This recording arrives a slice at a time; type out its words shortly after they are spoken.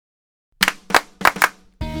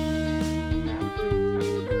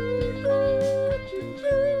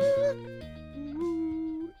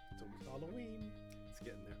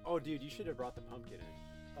dude, you should have brought the pumpkin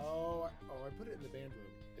in. I put it in the band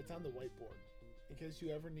room. It's on the whiteboard. In case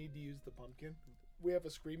you ever need to use the pumpkin. We have a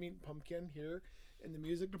screaming pumpkin here in the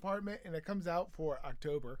music department, and it comes out for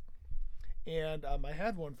October. And I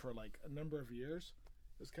had one for like a number of years.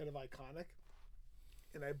 It was kind of iconic.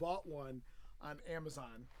 And I bought one on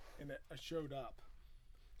Amazon, and it showed up.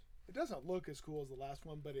 It doesn't look as cool as the last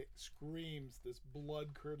one, but it screams this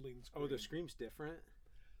blood-curdling scream. Oh, the scream's different?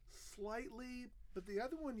 Slightly, but the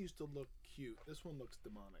other one used to look cute. This one looks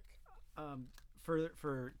demonic.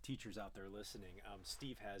 For teachers out there listening,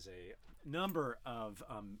 Steve has a number of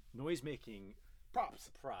noise-making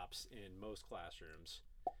props in most classrooms,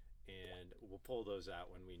 and we'll pull those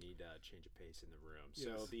out when we need to change a pace in the room. Yes.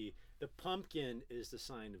 So the pumpkin is the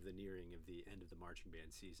sign of the nearing of the end of the marching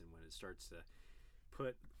band season. When it starts to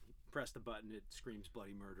press the button, it screams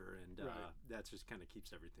bloody murder, and Right. that just kind of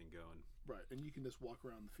keeps everything going. Right, and you can just walk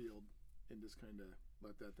around the field and just kind of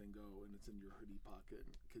let that thing go, and it's in your hoodie pocket,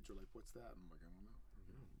 and kids are like, "What's that?" And I'm like, "I don't know."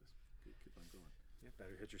 Just keep on going. Yeah,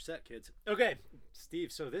 better hit your set, kids. Okay,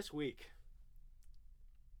 Steve. So this week,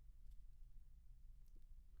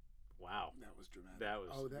 wow, That was dramatic. that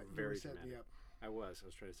was very you set dramatic. me up. I was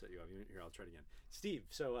trying to set you up. Here, I'll try it again. Steve.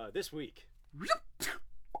 So this week,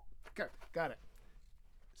 Okay, got it.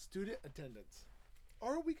 Student attendance,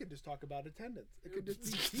 or we could just talk about attendance. It could just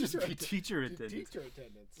be teacher attendance. Teacher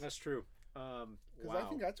attendance. That's true. Because Wow. I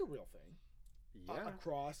think that's a real thing Yeah.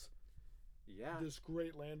 across this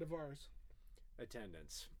great land of ours.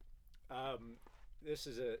 Attendance. This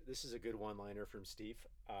is a good one-liner from Steve.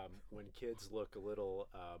 When kids look a little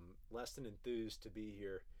less than enthused to be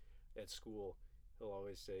here at school, he'll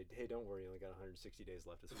always say, "Hey, don't worry, you only got 160 days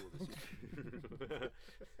left of school this year."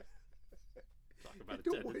 Talk about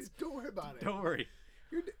attendance. Don't worry about it. Don't worry.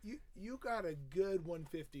 You got a good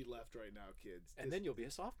 150 left right now, kids. And then you'll be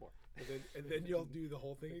a sophomore. and then you'll do the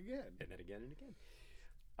whole thing again. And then again and again.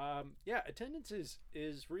 Yeah, attendance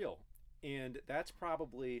is real, and that's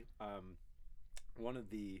probably one of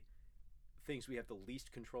the things we have the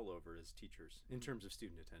least control over as teachers in terms of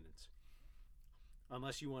student attendance.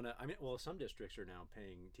 Unless you want to, some districts are now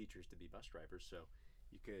paying teachers to be bus drivers, so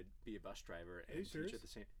you could be a bus driver and teach at the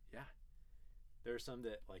same. Yeah, there are some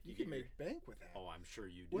that like you can make bank with that. Oh, I'm sure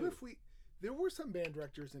you do. What if there were some band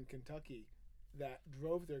directors in Kentucky that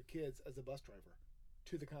drove their kids as a bus driver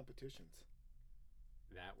to the competitions?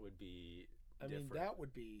 That would be.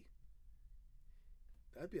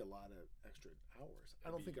 That'd be a lot of extra hours. I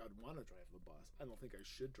don't think I'd want to drive the bus. I don't think I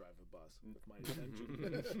should drive a bus with my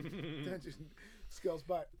attention skills.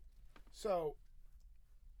 But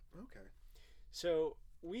okay. So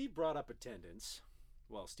we brought up attendance.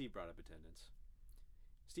 Well, Steve brought up attendance.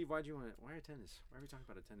 Steve, why attendance? Why are we talking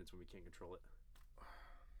about attendance when we can't control it?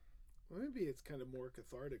 Well, maybe it's kind of more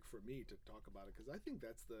cathartic for me to talk about it, because I think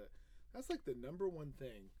that's like the number one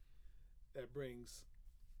thing that brings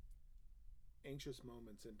anxious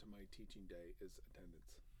moments into my teaching day is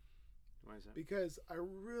attendance. Why is that? Because I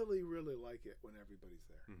really, really like it when everybody's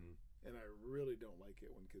there. Mm-hmm. And I really don't like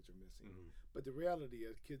it when kids are missing. Mm-hmm. But the reality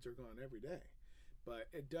is kids are gone every day. But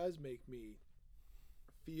it does make me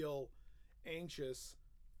feel anxious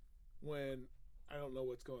when I don't know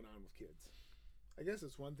what's going on with kids. I guess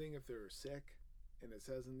it's one thing if they're sick and it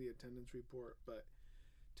says in the attendance report, but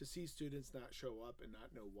to see students not show up and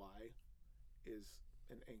not know why is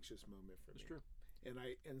an anxious moment for me. That's true.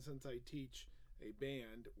 And since I teach a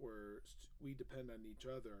band where we depend on each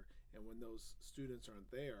other, and when those students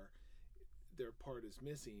aren't there, their part is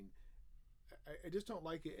missing. I just don't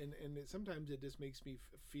like it, and sometimes it just makes me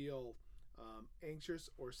feel anxious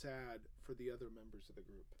or sad for the other members of the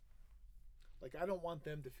group. Like, I don't want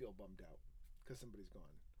them to feel bummed out because somebody's gone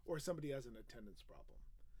or somebody has an attendance problem.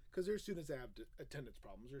 Because there are students that have attendance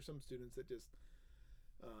problems. There are some students that just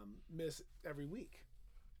miss every week,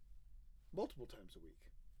 multiple times a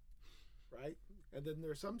week, right? And then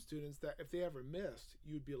there are some students that if they ever missed,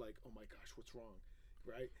 you'd be like, oh my gosh, what's wrong,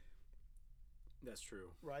 right? That's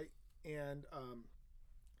true. Right? And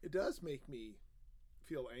it does make me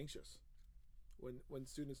feel anxious when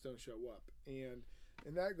students don't show up. And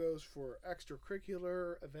that goes for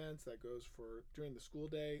extracurricular events, that goes for during the school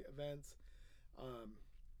day events.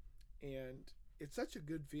 And it's such a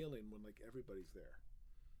good feeling when like everybody's there.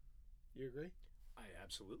 You agree? I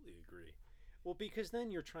absolutely agree. Well, because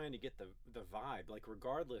then you're trying to get the vibe, like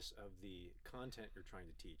regardless of the content you're trying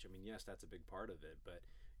to teach. I mean, yes, that's a big part of it, but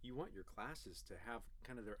you want your classes to have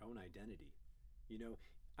kind of their own identity. You know,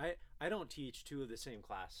 I don't teach two of the same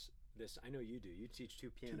class this. I know you do. You teach two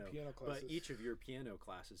piano classes. but each of your piano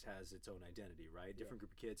classes has its own identity, right? Different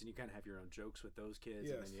group of kids, and you kind of have your own jokes with those kids,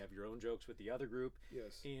 and then you have your own jokes with the other group.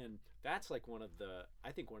 Yes. And that's like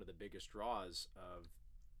I think one of the biggest draws of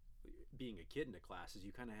being a kid in a class is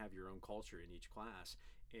you kind of have your own culture in each class,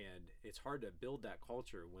 and it's hard to build that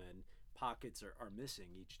culture when pockets are missing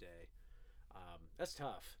each day. That's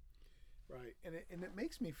tough. Right, and it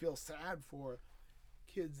makes me feel sad for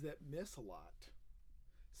kids that miss a lot.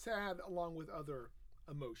 Sad along with other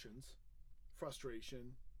emotions,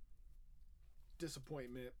 frustration,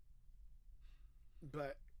 disappointment.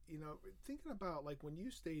 But, thinking about like when you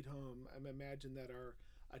stayed home, I imagine that our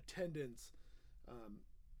attendance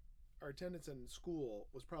in school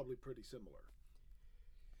was probably pretty similar.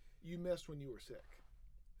 You missed when you were sick.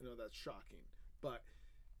 That's shocking. But,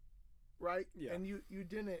 right? Yeah. And you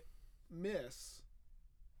didn't miss.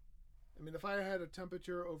 I mean, if I had a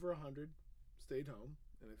temperature over 100, stayed home.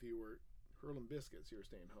 And if you were hurling biscuits, you were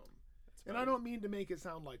staying home. And I don't mean to make it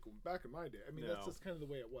sound like back in my day. I mean, that's just kind of the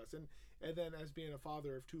way it was. And then as being a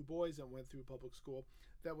father of two boys that went through public school,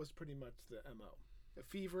 that was pretty much the MO. A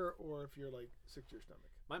fever, or if you're like sick to your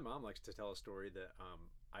stomach. My mom likes to tell a story that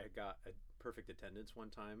I got a perfect attendance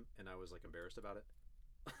one time, and I was like embarrassed about it.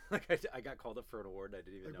 Like I got called up for an award. I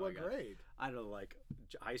didn't even know. What grade? I don't know, like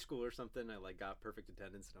high school or something. I like got perfect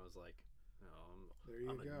attendance, and I was like,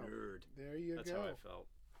 I'm a nerd. There you That's go. how I felt.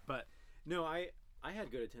 But no, I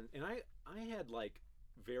had good attendance, and I had like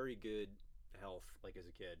very good health. Like as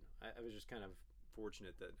a kid, I was just kind of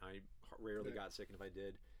fortunate that I rarely got sick, and if I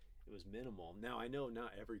did, it was minimal. Now I know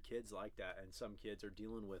not every kid's like that, and some kids are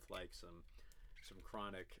dealing with like some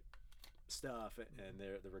chronic stuff, and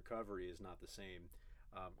the recovery is not the same.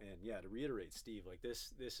 And yeah, to reiterate, Steve, like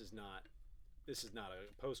this is not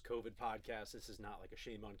a post-COVID podcast. This is not like a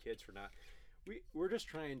shame on kids for not. We're just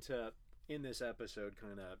trying to, in this episode,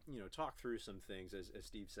 kind of talk through some things, as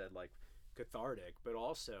Steve said, like cathartic, but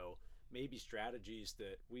also maybe strategies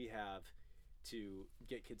that we have to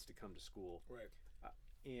get kids to come to school. Right.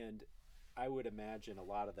 And I would imagine a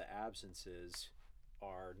lot of the absences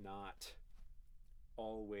are not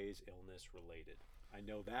always illness related. I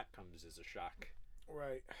know that comes as a shock.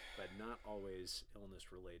 Right. But not always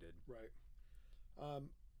illness related. Right.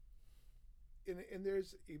 And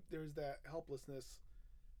there's that helplessness,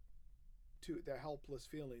 that helpless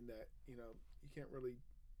feeling that you can't really.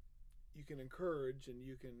 You can encourage and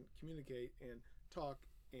you can communicate and talk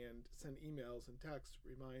and send emails and text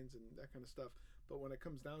reminds and that kind of stuff. But when it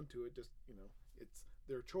comes down to it, just it's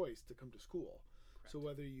their choice to come to school. Correct. So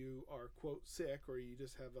whether you are quote sick, or you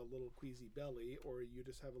just have a little queasy belly, or you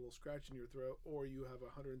just have a little scratch in your throat, or you have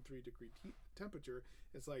a 103-degree temperature,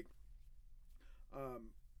 it's like,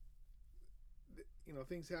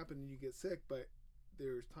 things happen and you get sick. But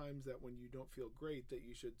there's times that when you don't feel great, that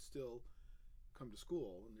you should still come to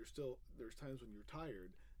school, and there's times when you're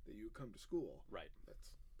tired that you come to school. Right.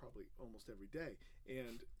 That's probably almost every day,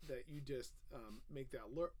 and that you just make that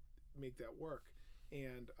work.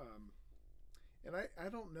 And I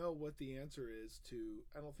don't know what the answer is to.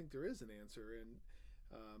 I don't think there is an answer, and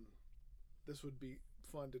this would be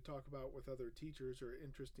fun to talk about with other teachers, or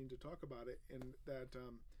interesting to talk about it. And that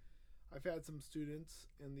I've had some students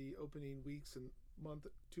in the opening weeks and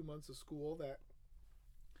 2 months of school that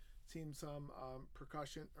seen some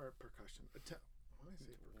percussion. What did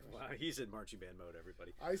I say? Percussion. Wow, he's in marching band mode,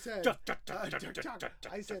 everybody. I said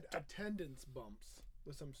attendance bumps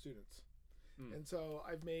with some students. And so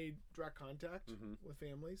I've made direct contact with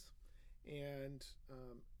families, and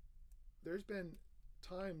there's been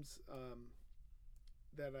times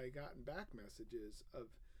that I gotten back messages of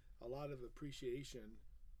a lot of appreciation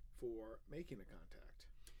for making a contact.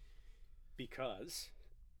 Because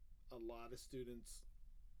a lot of students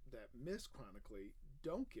that miss chronically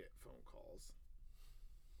don't get phone calls.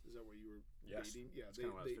 Is that what you were reading? Yeah, that's kind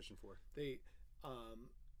of what I was fishing for. They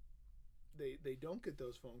don't get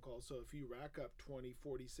those phone calls. So if you rack up 20,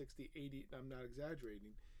 40, 60, 80, I'm not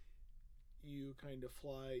exaggerating, you kind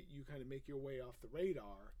of make your way off the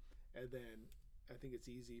radar, and then I think it's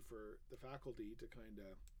easy for the faculty to kind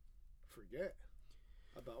of forget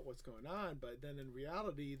about what's going on. But then in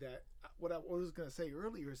reality, that what I was going to say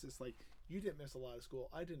earlier is this, like, you didn't miss a lot of school.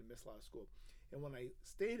 I didn't miss a lot of school. And when I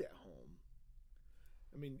stayed at home,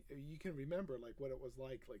 I mean, you can remember like what it was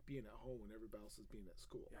like being at home when everybody else is being at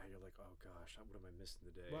school. Yeah, you're like, oh gosh, what am I missing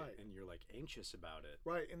today? Right. And you're like anxious about it.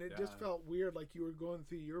 Right, and it just felt weird, like you were going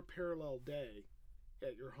through your parallel day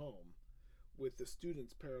at your home with the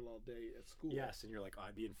students' parallel day at school. Yes, and you're like,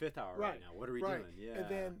 I'd be in fifth hour right now. What are we doing?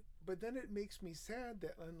 Yeah. But then it makes me sad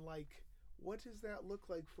that, unlike, what does that look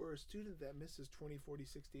like for a student that misses 20, 40,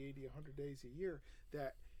 60, 80, 100 days a year,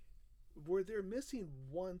 that where they're missing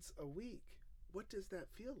once a week. What does that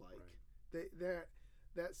feel like?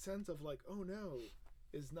 That sense of like, oh no,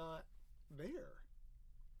 is not there.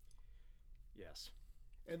 Yes.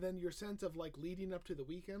 And then your sense of like leading up to the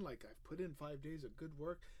weekend, like I've put in 5 days of good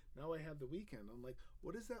work. Now I have the weekend. I'm like,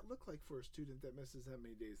 what does that look like for a student that misses that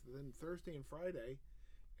many days? And then Thursday and Friday,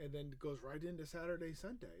 and then goes right into Saturday,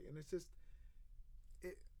 Sunday, and it's just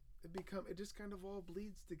it just kind of all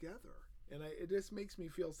bleeds together, and it just makes me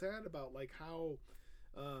feel sad about like how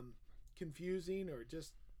confusing or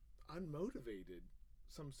just unmotivated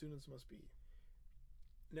some students must be.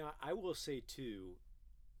 Now, I will say too,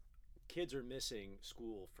 kids are missing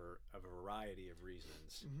school for a variety of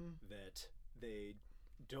reasons that they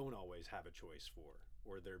don't always have a choice for,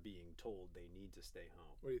 or they're being told they need to stay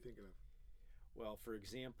home. What are you thinking of? Well, for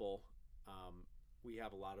example, we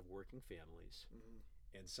have a lot of working families,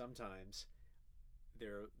 and sometimes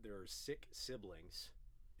there are sick siblings,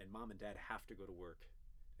 and mom and dad have to go to work.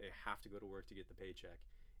 They have to go to work to get the paycheck,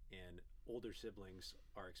 and older siblings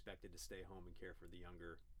are expected to stay home and care for the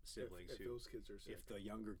younger siblings. If those kids are sick. If the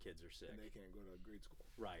younger kids are sick. And they can't go to grade school.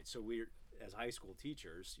 Right. So we're, as high school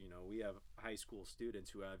teachers, we have high school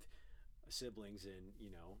students who have siblings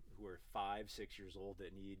who are 5, 6 years old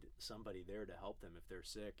that need somebody there to help them if they're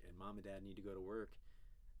sick, and mom and dad need to go to work.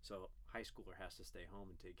 So high schooler has to stay home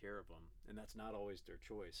and take care of them, and that's not always their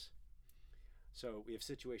choice. So we have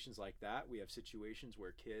situations like that. We have situations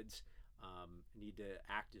where kids need to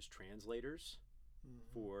act as translators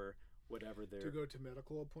for whatever they're to go to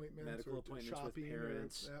medical appointments with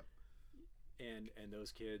parents, yep. and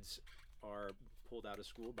those kids are pulled out of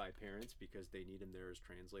school by parents because they need them there as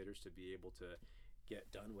translators to be able to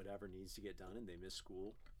get done whatever needs to get done, and they miss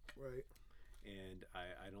school. Right. And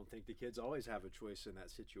I don't think the kids always have a choice in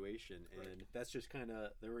that situation, Right. and that's just kind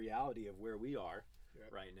of the reality of where we are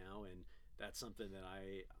Yep. right now, and that's something that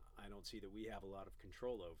I don't see that we have a lot of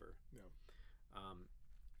control over. No.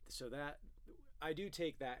 So that I do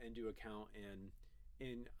take that into account,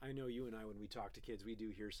 and I know you and I, when we talk to kids, we do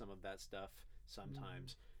hear some of that stuff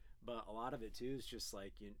sometimes, but a lot of it too is just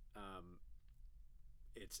like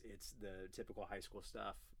it's the typical high school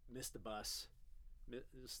stuff. Missed the bus,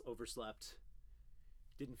 overslept,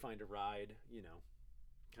 didn't find a ride,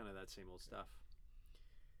 kind of that same old stuff.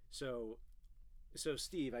 So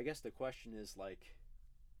Steve, I guess the question is like,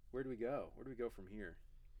 where do we go? Where do we go from here?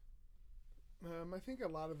 I think a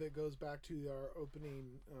lot of it goes back to our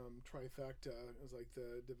opening trifecta, is like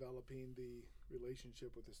the developing the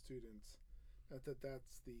relationship with the students. Not that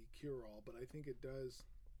that's the cure-all, but I think it does.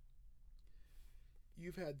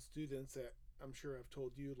 You've had students that I'm sure have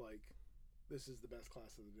told you, like, this is the best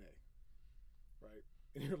class of the day, right?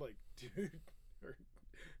 And you're like, dude,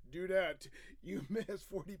 you miss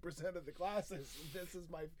 40% of the classes.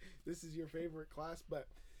 This is your favorite class, but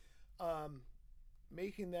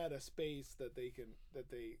making that a space that they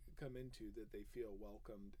come into, that they feel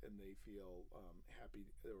welcomed and they feel happy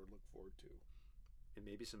or look forward to, and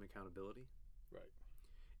maybe some accountability. right?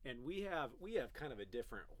 And we have kind of a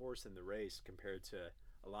different horse in the race compared to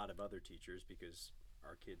a lot of other teachers because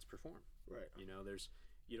our kids perform. Right.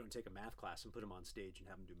 You don't take a math class and put them on stage and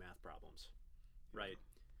have them do math problems, right?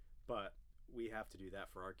 But we have to do that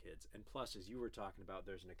for our kids. And plus, as you were talking about,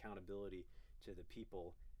 there's an accountability to the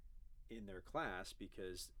people in their class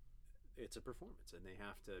because it's a performance, and they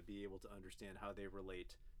have to be able to understand how they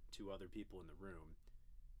relate to other people in the room,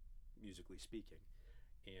 musically speaking.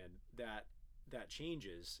 And that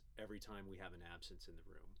changes every time we have an absence in the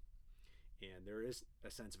room. And there is a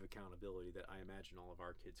sense of accountability that I imagine all of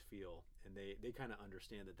our kids feel, and they kind of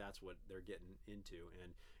understand that that's what they're getting into.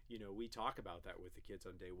 And we talk about that with the kids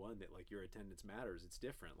on day one, that like your attendance matters. It's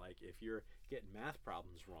different. Like if you're getting math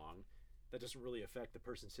problems wrong, that doesn't really affect the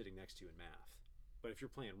person sitting next to you in math. But if you're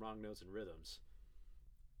playing wrong notes and rhythms,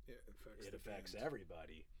 it affects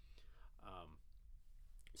everybody.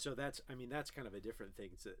 So that's kind of a different thing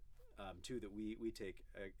too that we take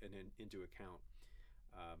into account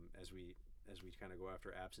as we kind of go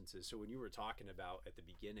after absences. So when you were talking about at the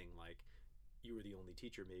beginning, like you were the only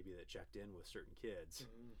teacher maybe that checked in with certain kids,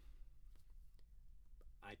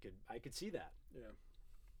 I could see that. Yeah.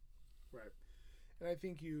 Right. And I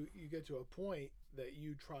think you get to a point that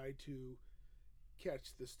you try to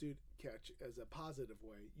catch as a positive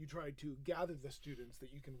way. You try to gather the students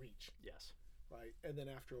that you can reach. Yes. Right. And then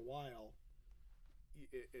after a while,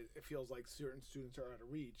 it feels like certain students are out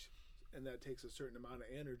of reach, and that takes a certain amount of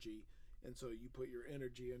energy. And so you put your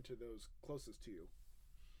energy into those closest to you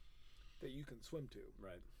that you can swim to.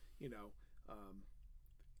 Right.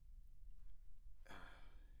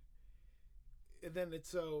 and then it's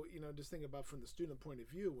so, just think about from the student point of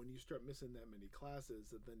view, when you start missing that many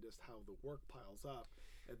classes, and then just how the work piles up,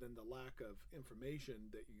 and then the lack of information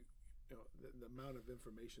that the amount of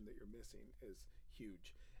information that you're missing is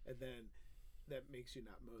huge, and then that makes you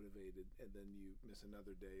not motivated, and then you miss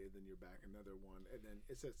another day, and then you're back another one, and then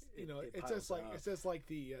it's just it's just like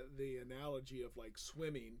the analogy of like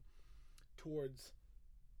swimming towards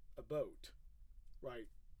a boat, right?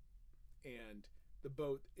 And the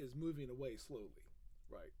boat is moving away slowly,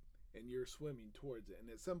 right? And you're swimming towards it, and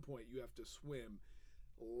at some point you have to swim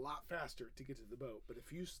a lot faster to get to the boat. But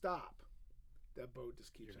if you stop, that boat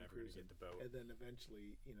just keeps on cruising, get the boat. And then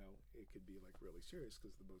eventually, it could be like really serious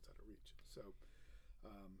because the boat's out of reach. So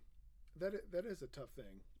that is a tough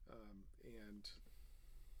thing, and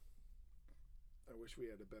I wish we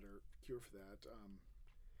had a better cure for that.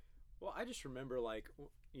 Well, I just remember, like,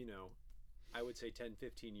 I would say 10,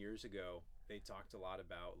 15 years ago, they talked a lot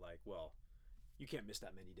about, like, well, you can't miss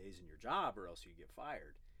that many days in your job or else you get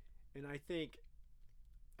fired. And I think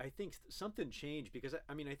something changed because,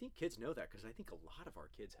 I think kids know that because I think a lot of our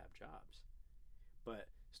kids have jobs. But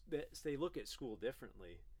they look at school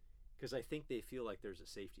differently because I think they feel like there's a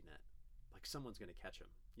safety net. Like someone's going to catch them.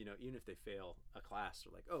 Even if they fail a class,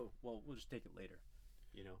 they're like, oh, well, we'll just take it later.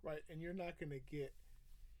 Right, and you're not going to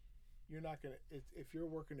if you're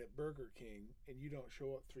working at Burger King and you don't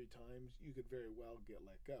show up 3 times, you could very well get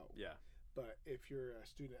let go. Yeah. But if you're a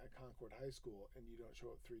student at Concord High School and you don't show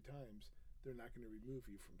up 3 times, they're not going to remove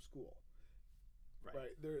you from school.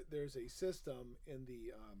 Right. There's a system in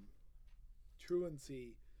the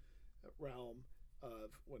truancy realm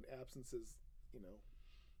of when absences,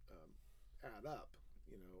 add up.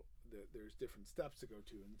 There's different steps to go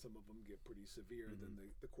to, and some of them get pretty severe. Mm-hmm.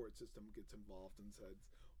 Then the court system gets involved and says,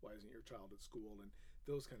 why isn't your child at school, and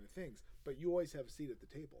those kind of things. But you always have a seat at the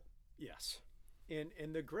table. Yes.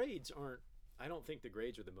 And the grades aren't, I don't think the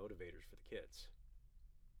grades are the motivators for the kids.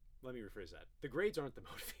 Let me rephrase that. The grades aren't the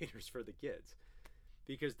motivators for the kids,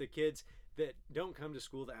 because the kids that don't come to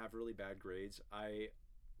school that have really bad grades, I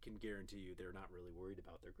can guarantee you they're not really worried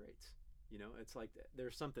about their grades. It's like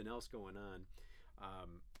there's something else going on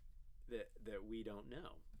that we don't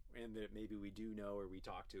know, and that maybe we do know or we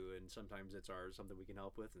talk to, and sometimes it's something we can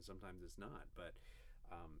help with, and sometimes it's not. But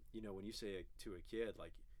when you say to a kid,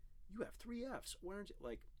 like, you have 3 Fs, why aren't you,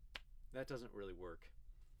 like, that doesn't really work.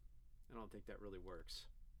 I don't think that really works,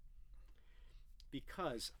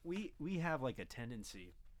 because we have like a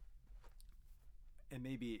tendency, and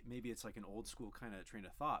maybe it's like an old school kind of train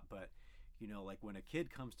of thought, but like when a kid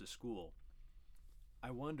comes to school, I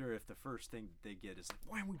wonder if the first thing they get is like,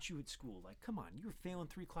 why weren't you at school? Like, come on, you're failing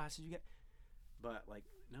 3 classes. But like,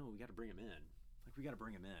 no, we got to bring them in. Like, we got to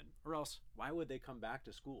bring them in, or else why would they come back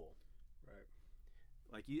to school? Right.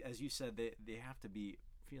 Like as you said, they have to be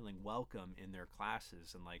feeling welcome in their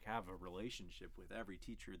classes and like have a relationship with every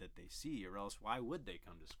teacher that they see, or else why would they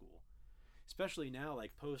come to school? Especially now,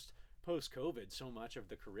 like post COVID, so much of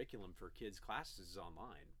the curriculum for kids' classes is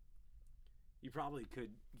online. You probably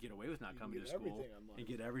could get away with not coming to school and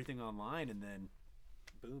get everything online, and then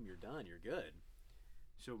boom, you're done. You're good.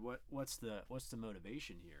 So what's the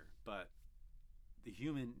motivation here? But the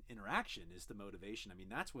human interaction is the motivation.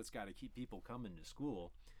 That's what's got to keep people coming to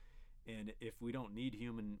school. And if we don't need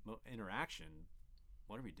human interaction,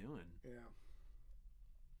 what are we doing? Yeah.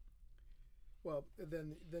 Well,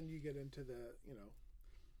 then you get into the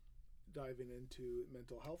diving into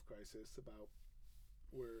mental health crisis about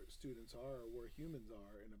where students are, where humans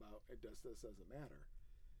are, and about this doesn't matter,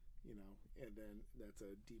 and then that's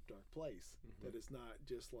a deep dark place. Mm-hmm. That is not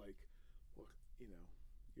just like, well,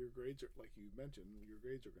 your grades are, like you mentioned, your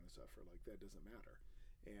grades are going to suffer, like that doesn't matter.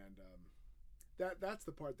 And that's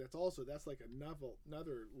the part that's like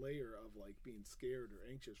another layer of like being scared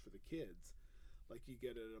or anxious for the kids. Like you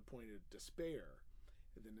get at a point of despair,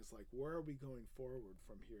 and then it's like, where are we going forward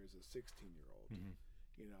from here as a 16-year-old? Mm-hmm.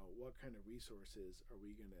 What kind of resources are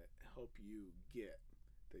we going to help you get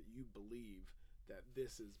that you believe that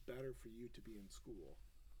this is better for you to be in school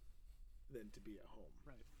than to be at home?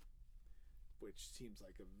 Right. Which seems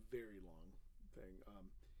like a very long thing.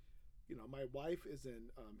 My wife is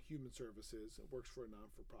in human services and works for a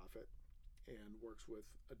non-for-profit and works with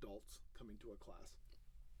adults coming to a class.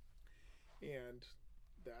 And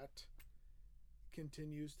that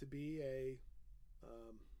continues to be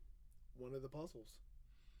one of the puzzles.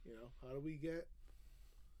 How do we get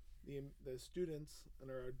the students in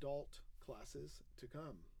our adult classes to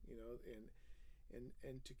come,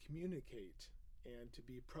 and to communicate and to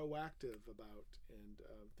be proactive about and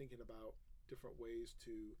thinking about different ways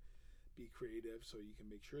to be creative so you can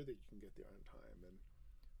make sure that you can get there on time. And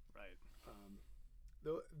right.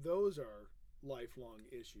 Those are lifelong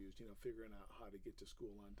issues, figuring out how to get to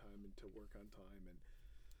school on time and to work on time,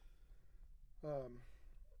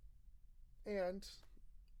 and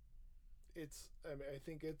it's, I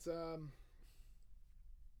think it's,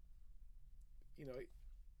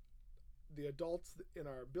 the adults in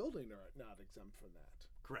our building are not exempt from that.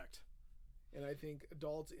 Correct. And I think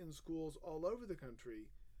adults in schools all over the country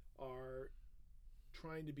are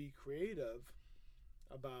trying to be creative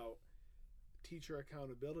about teacher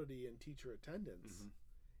accountability and teacher attendance.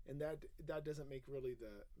 And that doesn't make really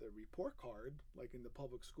the report card. Like in the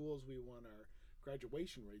public schools, we want our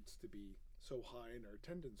graduation rates to be so high and our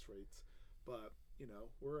attendance rates. But,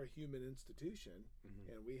 we're a human institution,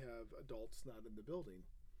 and we have adults not in the building.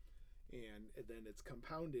 And then it's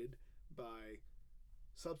compounded by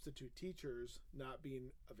substitute teachers not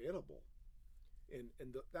being available. And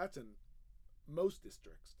that's in most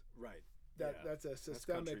districts. Right. That's a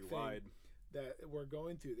systemic thing that we're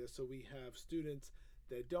going through this. So we have students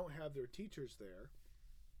that don't have their teachers there.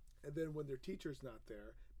 And then when their teacher's not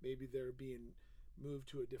there, maybe they're being moved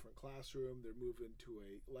to a different classroom, they're moved into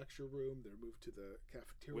a lecture room, they're moved to the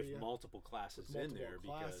cafeteria. With multiple classes in there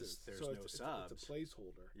because there's so no subs. It's a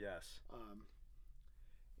placeholder. Yes.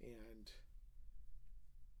 And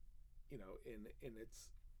and it's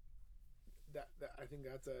that I think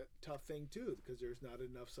that's a tough thing too, because there's not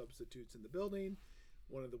enough substitutes in the building.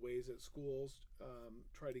 One of the ways that schools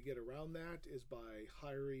try to get around that is by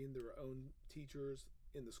hiring their own teachers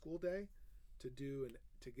in the school day to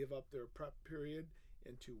give up their prep period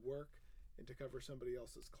and to work and to cover somebody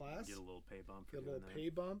else's class. Get a little pay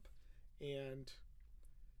bump. And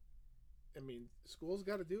I mean, schools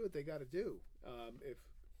got to do what they got to do.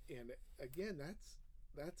 And again,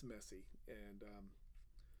 that's messy. And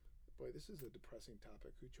boy, this is a depressing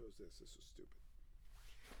topic. Who chose this? This is stupid.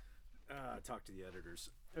 Talk to the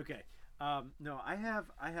editors. Okay. No, I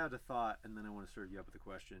had a thought, and then I want to serve you up with a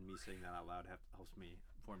question. Me saying that out loud helps me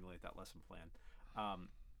formulate that lesson plan.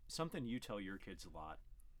 Something you tell your kids a lot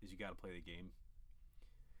is you got to play the game.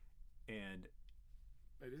 And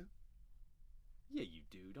I do. Yeah, you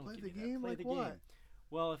do. Don't play give the me game. That. Play like the what? game.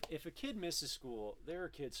 Well, if a kid misses school, there are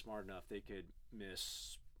kids smart enough they could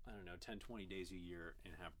miss 10, 20 days a year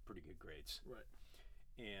and have pretty good grades. Right.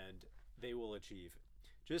 And they will achieve.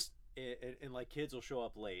 And like kids will show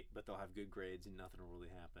up late, but they'll have good grades and nothing will really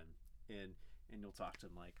happen. And you'll talk to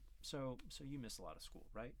them like, so you miss a lot of school,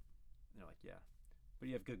 right? And they're like, yeah. But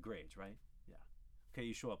you have good grades, right? Yeah. Okay,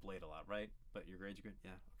 you show up late a lot, right? But your grades are good?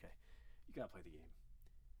 Yeah, okay. You got to play the game.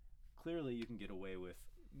 Clearly, you can get away with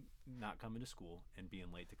not coming to school and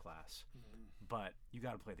being late to class. But you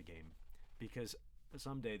got to play the game, because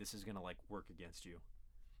someday this is going to work against you.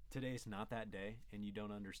 Today's not that day, and you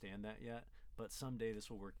don't understand that yet, but someday this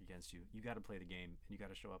will work against you. You got to play the game, and you got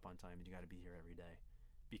to show up on time, and you got to be here every day,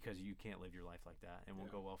 because you can't live your life like that, and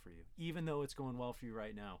won't go well for you. Even though it's going well for you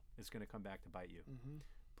right now, it's going to come back to bite you.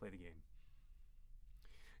 Play the game.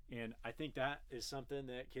 And I think that is something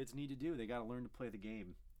that kids need to do. They got to learn to play the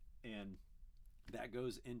game. And that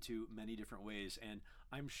goes into many different ways. And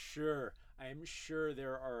I'm sure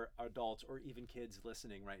there are adults or even kids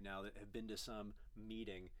listening right now that have been to some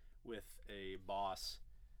meeting with a boss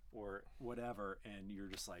or whatever, and you're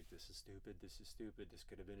just like, this is stupid, this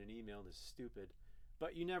could have been an email, this is stupid.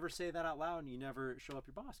 But you never say that out loud, and you never show up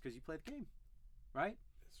your boss because you play the game, right?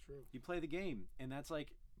 That's true. You play the game, and that's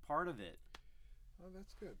part of it. Oh,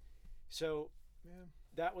 that's good. So,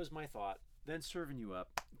 that was my thought. Then serving you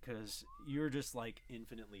up, because you're just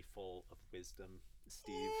infinitely full of wisdom,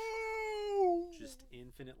 Steve. Just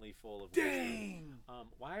infinitely full of wisdom.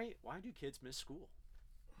 Why do kids miss school?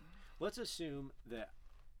 Let's assume that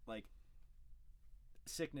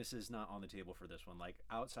sickness is not on the table for this one.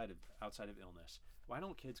 Outside of illness, why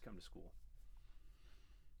don't kids come to school?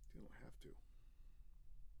 They don't have to.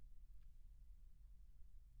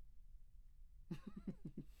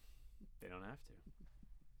 They don't have to.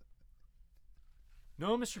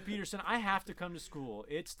 No, Mr. Peterson, I have to come to school.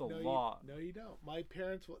 It's the law. No, you don't. My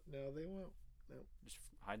parents will. No, they won't. No. Just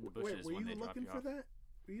hide in the bushes when they drop you off. Were you looking for that?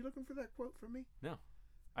 Were you looking for that quote from me? No.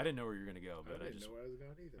 I didn't know where you were going to go, but I didn't know where I was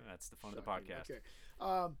going either. That's the fun of the podcast. Okay.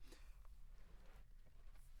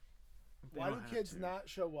 Why do kids not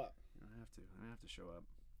show up? You don't have to. I don't have to show up.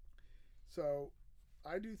 So,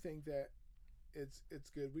 I do think that it's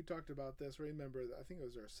good. We talked about this. Remember, I think it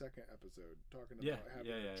was our second episode talking about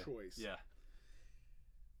having a choice. Yeah.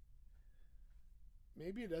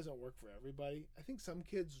 Maybe it doesn't work for everybody. I think some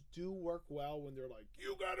kids do work well when they're like,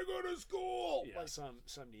 you got to go to school. Yeah, some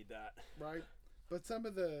need that. Right? But some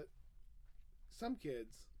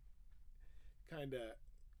kids kind of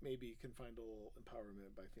maybe can find a little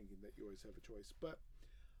empowerment by thinking that you always have a choice. But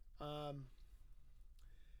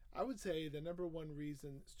I would say the number one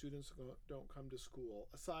reason students don't come to school,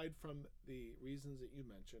 aside from the reasons that you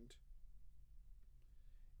mentioned,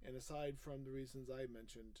 and aside from the reasons I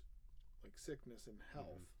mentioned, like sickness and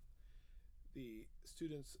health, the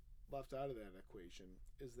students left out of that equation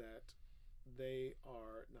is that they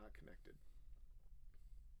are not connected.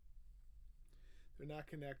 They're not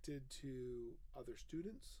connected to other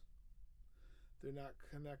students. They're not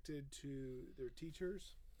connected to their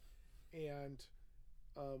teachers. And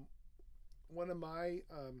one of my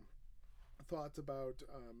thoughts about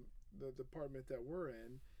the department that we're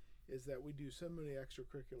in is that we do so many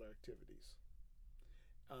extracurricular activities.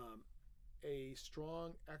 A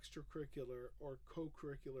strong extracurricular or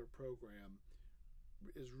co-curricular program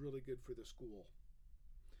is really good for the school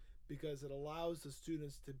because it allows the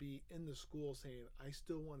students to be in the school saying, I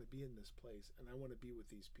still want to be in this place and I want to be with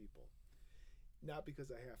these people. Not because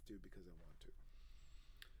I have to, because I want to.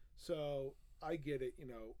 So I get it,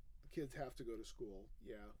 kids have to go to school,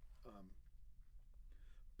 yeah.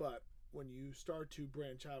 But when you start to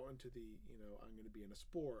branch out into the, I'm going to be in a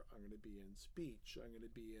sport, I'm going to be in speech, I'm going to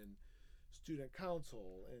be in student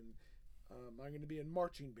council, and I'm going to be in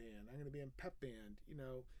marching band, I'm going to be in pep band,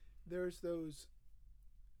 there's those,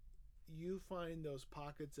 you find those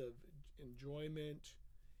pockets of enjoyment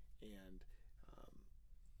and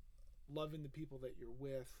loving the people that you're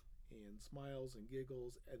with and smiles and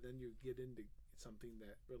giggles, and then you get into something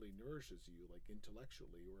that really nourishes you, like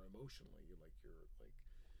intellectually or emotionally,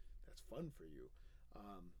 that's fun for you.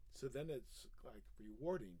 So then it's like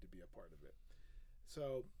rewarding to be a part of it.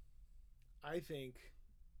 So I think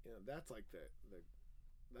that's like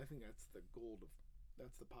I think that's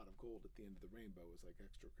the pot of gold at the end of the rainbow is like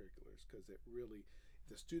extracurriculars, because it really,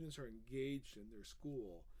 if the students are engaged in their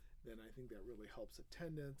school, then I think that really helps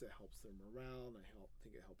attendance, it helps their morale, and I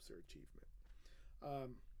think it helps their achievement.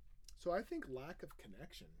 So I think lack of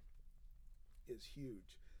connection is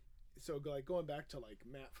huge. So like going back to like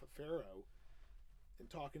Matt Fafaro and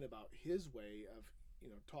talking about his way of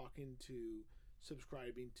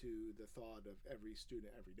subscribing to the thought of every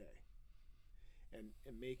student every day, and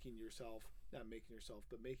making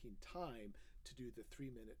time to do the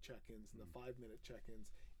 3-minute check-ins and the 5-minute check-ins,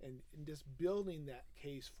 and just building that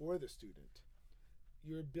case for the student.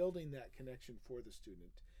 You're building that connection for the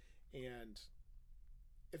student, and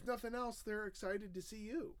if nothing else, they're excited to see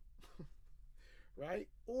you. Right?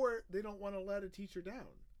 Or they don't want to let a teacher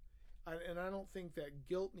down. And I don't think that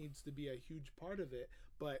guilt needs to be a huge part of it,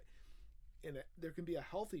 but there can be a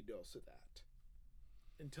healthy dose of that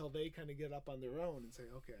until they kind of get up on their own and say,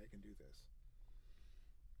 okay, I can do this.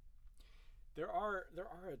 There are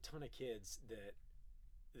a ton of kids that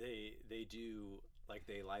they do, like,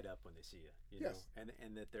 they light up when they see you, yes. know,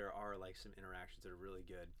 and that there are like some interactions that are really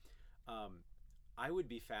good. I would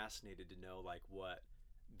be fascinated to know like what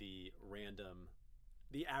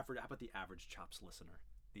how about the average CHOPS listener?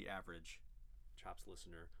 The average CHOPS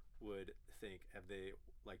listener would think, have they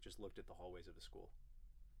like just looked at the hallways of a school?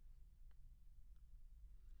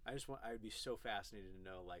 I would be so fascinated to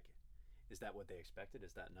know, like, is that what they expected?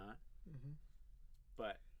 Is that not? Mm-hmm.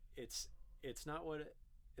 But it's not what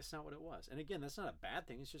it was. And again, that's not a bad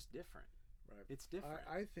thing. It's just different. Right. It's different.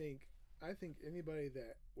 I think anybody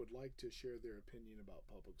that would like to share their opinion about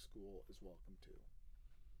public school is welcome to.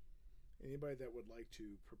 Anybody that would like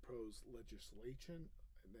to propose legislation,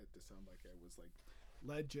 and that to sound like I was like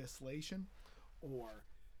legislation, or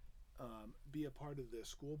be a part of the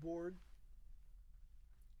school board,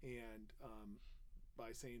 and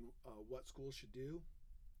by saying what schools should do,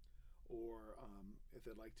 or if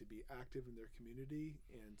they'd like to be active in their community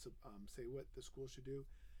and say what the school should do,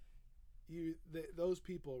 those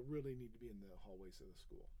people really need to be in the hallways of the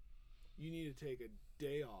school. You need to take a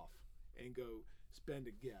day off and go spend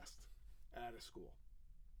a guest at a school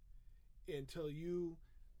until you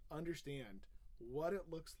understand what it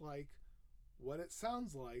looks like, what it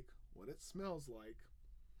sounds like, what it smells like,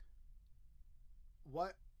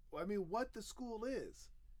 what the school is.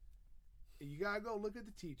 You gotta go look at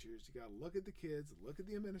the teachers, you gotta look at the kids, look at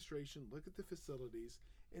the administration, look at the facilities,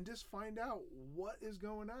 and just find out what is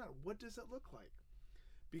going on. What does it look like?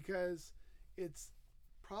 Because it's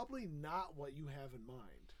probably not what you have in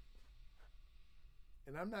mind.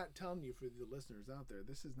 And I'm not telling you, for the listeners out there,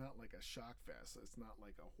 this is not like a shock fest. It's not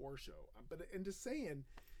like a horror show. But in just saying,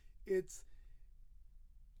 it's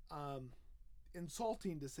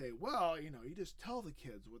insulting to say, well, you just tell the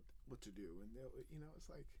kids what to do. And, it's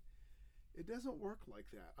like, it doesn't work like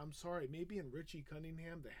that. I'm sorry. Maybe in Richie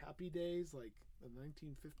Cunningham, the Happy Days, like the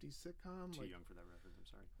 1950s sitcom. Too young for that reference, I'm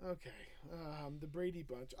sorry. Okay. The Brady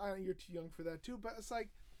Bunch. You're too young for that too. But it's like,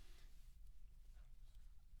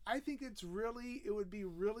 I think it would be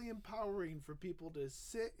really empowering for people to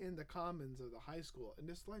sit in the commons of the high school and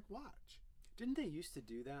just like watch. Didn't they used to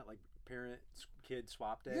do that, like parent kid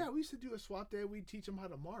swap day? Yeah, we used to do a swap day. We'd teach them how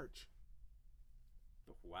to march.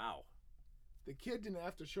 Wow. The kid didn't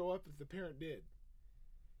have to show up if the parent did.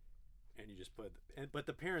 And you just but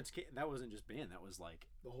the parents can't, that wasn't just band, that was like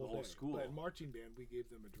the whole school. But in marching band, we gave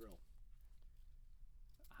them a drill.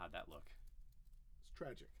 How'd that look? It's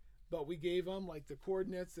tragic. But we gave them like the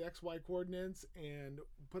coordinates, the XY coordinates, and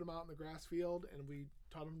put them out in the grass field, and we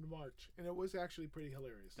taught them to march. And it was actually pretty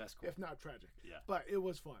hilarious. That's cool. If not tragic. Yeah. But it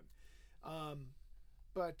was fun.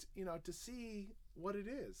 But, to see what it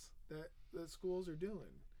is that schools are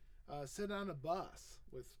doing. Sit on a bus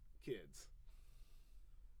with kids.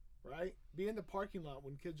 Right? Be in the parking lot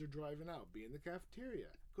when kids are driving out. Be in the cafeteria.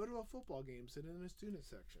 Go to a football game. Sit in the student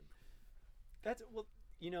section.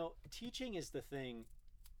 Teaching is the thing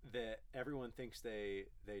that everyone thinks they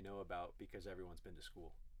know about because everyone's been to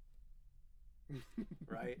school.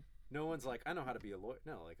 Right? No one's like, I know how to be a lawyer.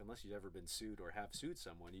 No, like, unless you've ever been sued or have sued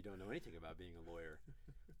someone, you don't know anything about being a lawyer.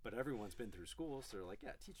 But everyone's been through school, so they're like,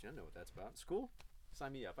 yeah, teaching, I know what that's about. School?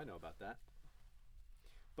 Sign me up. I know about that.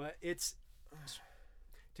 But it's...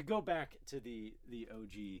 To go back to the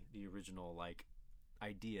OG, the original, like,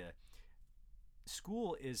 idea,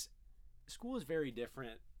 school is very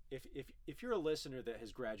different. If you're a listener that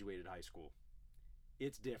has graduated high school,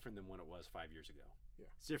 it's different than what it was 5 years ago. Yeah.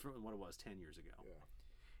 It's different than what it was 10 years ago.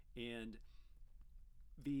 Yeah. And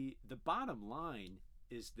the bottom line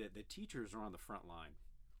is that the teachers are on the front line.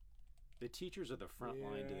 The teachers are the front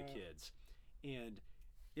line to the kids. And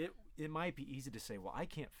it might be easy to say, well, I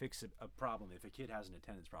can't fix a problem if a kid has an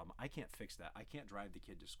attendance problem. I can't fix that. I can't drive the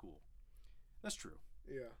kid to school. That's true.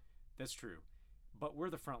 Yeah. That's true. But we're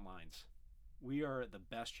the front lines. We are the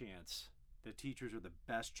best chance. The teachers are the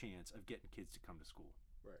best chance of getting kids to come to school.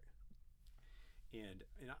 Right. And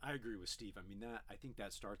I agree with Steve. I mean, I think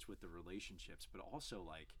that starts with the relationships, but also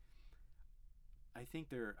like I think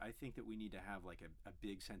that we need to have like a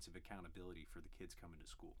big sense of accountability for the kids coming to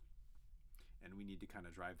school. And we need to kind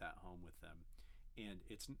of drive that home with them. And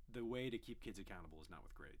it's the way to keep kids accountable is not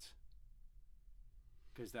with grades.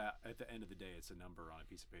 Because that at the end of the day, it's a number on a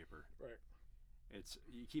piece of paper. Right. It's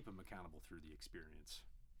you keep them accountable through the experience.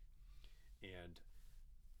 And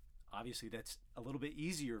obviously that's a little bit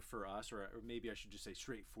easier for us, or maybe I should just say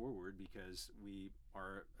straightforward, because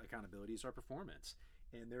our accountability is our performance.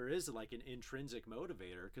 And there is like an intrinsic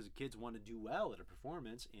motivator because kids want to do well at a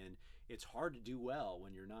performance, and it's hard to do well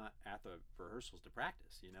when you're not at the rehearsals to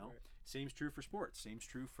practice, Right. Same's true for sports. Same's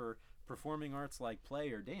true for performing arts like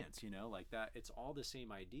play or dance, like that. It's all the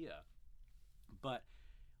same idea. But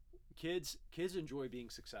kids enjoy being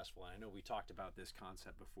successful. And I know we talked about this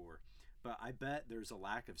concept before, but I bet there's a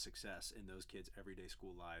lack of success in those kids' everyday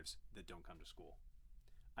school lives that don't come to school.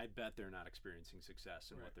 I bet they're not experiencing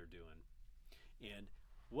success in Right. what they're doing. And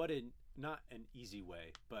not an easy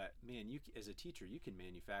way, but man, you as a teacher, you can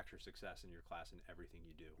manufacture success in your class in everything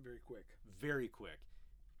you do. Very quick. Very quick.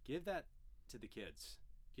 Give that to the kids.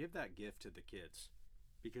 Give that gift to the kids,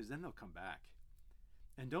 because then they'll come back.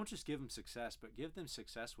 And don't just give them success, but give them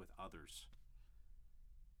success with others.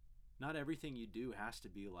 Not everything you do has to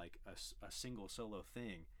be like a single solo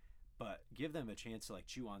thing, but give them a chance to like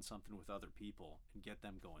chew on something with other people and get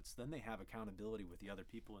them going. So then they have accountability with the other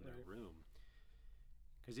people in their Right. room.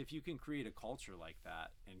 Because if you can create a culture like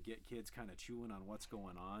that and get kids kind of chewing on what's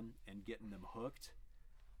going on and getting them hooked,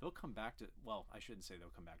 they'll come back to, well, I shouldn't say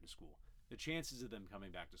they'll come back to school. The chances of them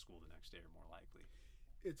coming back to school the next day are more likely.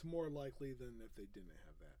 It's more likely than if they didn't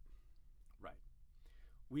have that. Right.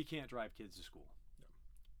 We can't drive kids to school. No.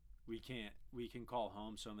 We can call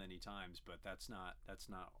home so many times, but that's not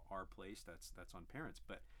our place. That's on parents.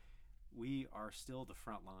 But we are still the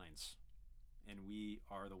front lines. And we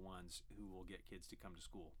are the ones who will get kids to come to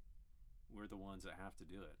school. We're the ones that have to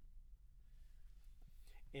do it.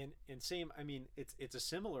 And same, I mean, it's a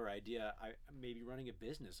similar idea. Maybe running a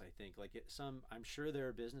business. I think I'm sure there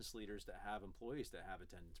are business leaders that have employees that have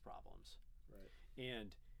attendance problems. Right.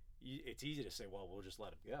 And it's easy to say, well, we'll just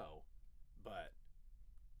let them go, but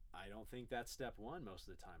I don't think that's step one most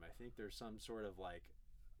of the time. I think there's some sort of like,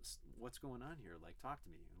 what's going on here? Like, talk to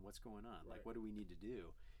me, and what's going on? Right. Like, what do we need to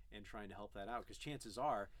do? And trying to help that out, because chances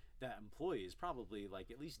are that employee is probably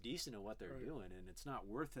like at least decent at what they're Right. doing, and it's not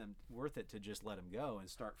worth it to just let them go and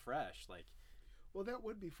start fresh. Like, well, that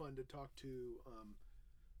would be fun to talk to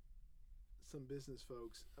some business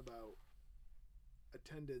folks about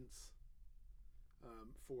attendance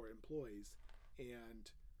for employees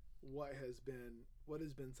and what has been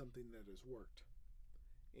something that has worked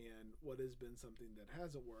and what has been something that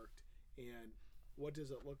hasn't worked, and what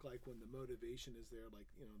does it look like when the motivation is there? Like,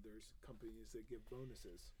 there's companies that give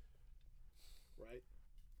bonuses, right?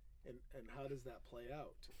 And how does that play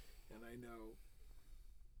out? And I know,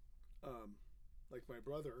 like my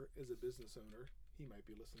brother is a business owner. He might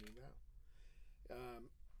be listening now.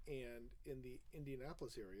 And in the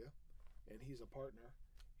Indianapolis area, and he's a partner,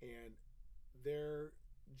 and their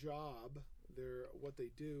job, what they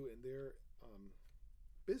do in their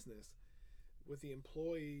business with the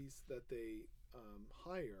employees that they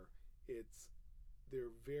hire,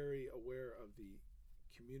 they're very aware of the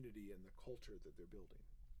community and the culture that they're building.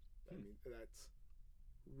 I mean, that's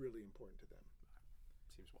really important to them.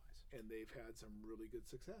 Seems wise. And they've had some really good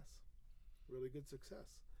success.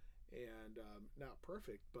 And not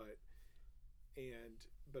perfect, but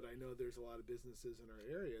I know there's a lot of businesses in our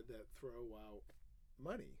area that throw out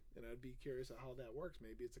money, and I'd be curious of how that works.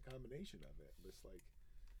 Maybe it's a combination of it. It's like,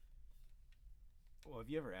 well, have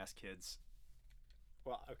you ever asked kids?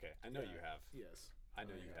 Well, okay, I know you have. Yes, I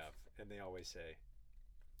know you have, and they always say,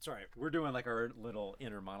 "Sorry, we're doing like our little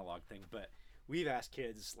inner monologue thing," but we've asked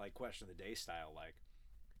kids like question of the day style, like,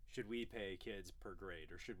 should we pay kids per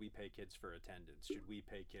grade, or should we pay kids for attendance? Should we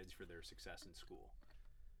pay kids for their success in school?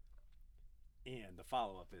 And the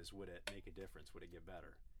follow-up is, would it make a difference? Would it get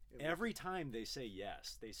better? Every time they say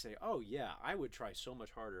yes, they say, oh, yeah, I would try so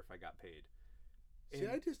much harder if I got paid. See,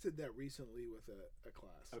 I just did that recently with a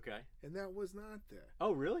class. Okay. And that was not there.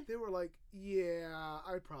 Oh, really? They were like, yeah,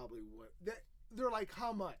 I probably would. They're like,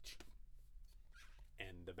 how much?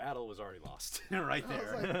 And the battle was already lost right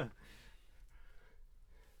there.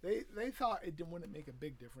 Like, they thought it wouldn't make a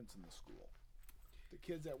big difference in the school. The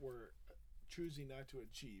kids that were choosing not to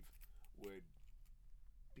achieve would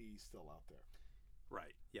be still out there.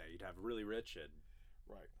 Right. Yeah, you'd have really rich and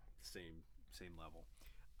right same level.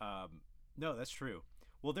 No, that's true.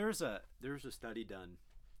 Well, there's a study done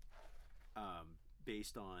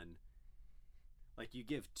based on, like, you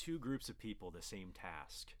give two groups of people the same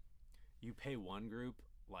task. You pay one group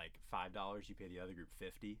like $5, you pay the other group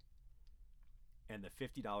 $50, and the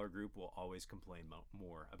 $50 group will always complain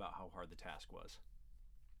more about how hard the task was,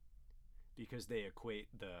 because they equate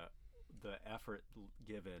the effort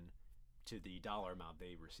given to the dollar amount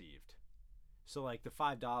they received. So like the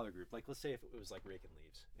 $5 group, like let's say if it was like raking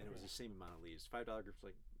leaves and it was the same amount of leaves, $5 group's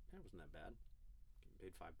like, that wasn't that bad.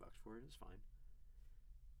 Paid $5 for it, it's fine.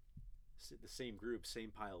 The same group,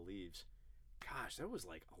 same pile of leaves. Gosh, that was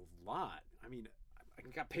like a lot. I mean, I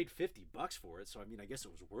got paid $50 for it, so I mean, I guess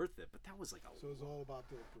it was worth it. But that was like a. So it's all about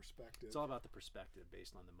the perspective. It's all about the perspective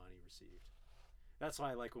based on the money received. That's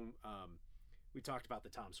why, like when we talked about the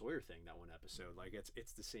Tom Sawyer thing that one episode, like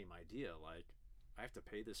it's the same idea. Like, I have to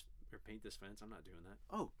pay this or paint this fence. I'm not doing that.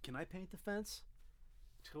 Oh, can I paint the fence?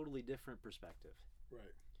 Totally different perspective.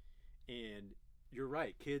 Right. And you're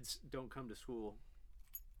right. Kids don't come to school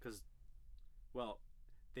because, well,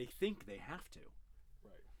 they think they have to.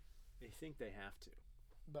 Right. They think they have to.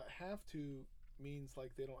 But have to means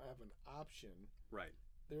like they don't have an option. Right.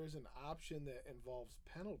 There is an option that involves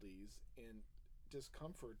penalties and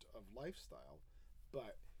discomfort of lifestyle,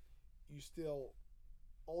 but you still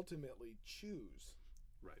ultimately choose.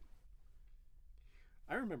 Right.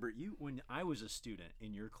 I remember when I was a student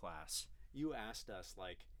in your class, you asked us,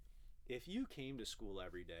 like, if you came to school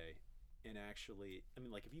every day and actually, I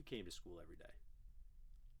mean, like, if you came to school every day,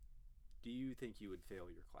 do you think you would fail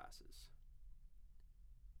your classes?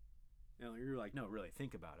 You know, you're like, no, really,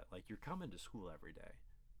 think about it. Like, you're coming to school every day.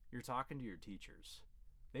 You're talking to your teachers.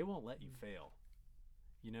 They won't let you fail.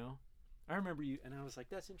 You know? I remember you, and I was like,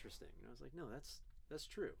 that's interesting. And I was like, no, that's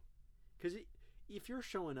true. Because if you're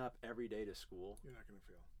showing up every day to school, you're not going to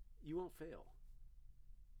fail. You won't fail.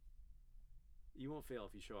 You won't fail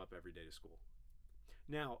if you show up every day to school.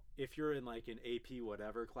 Now, if you're in like an AP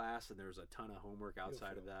whatever class and there's a ton of homework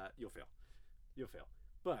outside of that, you'll fail. You'll fail.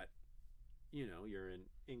 But, you know, you're in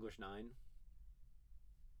English 9,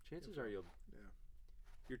 chances are you'll... Yeah.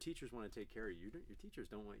 Your teachers want to take care of you. Your teachers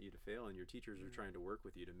don't want you to fail, and your teachers are trying to work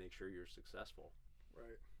with you to make sure you're successful.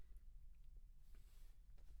 Right.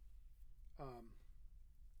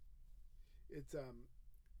 It's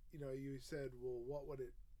you know, you said, well,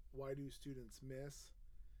 why do students miss?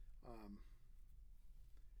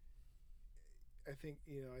 I think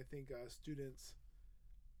students,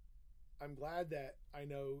 I'm glad that I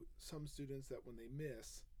know some students that when they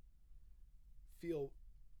miss feel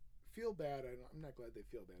bad. I'm not glad they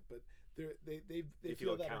feel bad, but they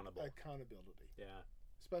feel that accountability. Yeah.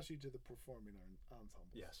 Especially to the performing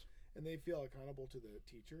ensembles. Yes. And they feel accountable to the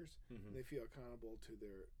teachers, mm-hmm. and they feel accountable to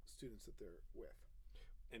their students that they're with.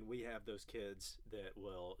 And we have those kids that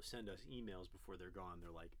will send us emails before they're gone.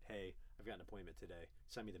 They're like, hey, I've got an appointment today.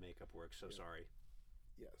 Send me the makeup work. So sorry.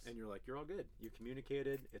 Yes. And you're like, you're all good. You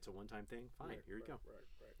communicated. It's a one-time thing. Fine. Right, Here you go.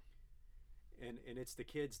 Right. And it's the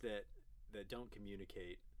kids that don't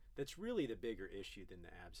communicate that's really the bigger issue than the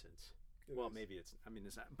absence. Maybe it's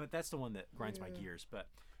not, but that's the one that grinds my gears. But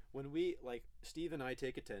when we, like, Steve and I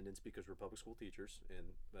take attendance because we're public school teachers, and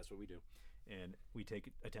that's what we do. And we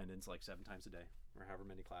take attendance like 7 times a day, or however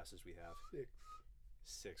many classes we have.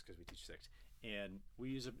 6 because we teach 6. And we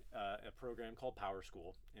use a program called Power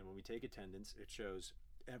School. And when we take attendance, it shows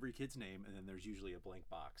every kid's name, and then there's usually a blank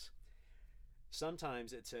box.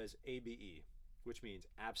 Sometimes it says ABE, which means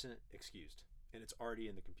absent, excused, and it's already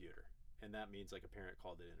in the computer. And that means like a parent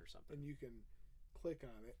called it in or something. And you can click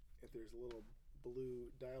on it if there's a little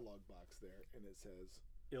blue dialogue box there, and it says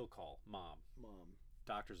ill call, mom,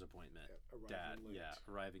 doctor's appointment, dad,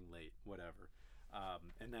 arriving late, whatever.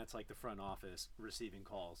 And that's like the front office receiving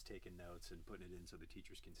calls, taking notes, and putting it in so the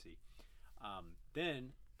teachers can see.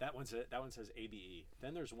 Then that one says ABE.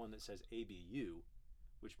 Then there's one that says ABU,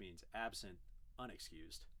 which means absent,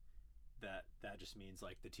 unexcused. That just means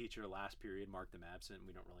like the teacher last period marked them absent, and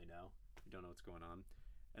we don't really know. We don't know what's going on.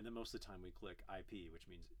 And then most of the time we click IP, which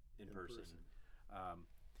means in person.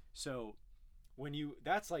 So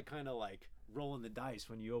that's like kind of like rolling the dice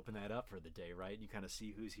when you open that up for the day, right? You kind of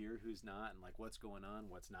see who's here, who's not, and like what's going on,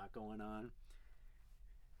 what's not going on.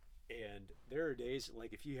 And there are days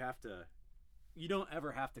like if you don't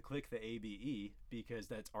ever have to click the ABE because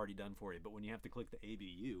that's already done for you. But when you have to click the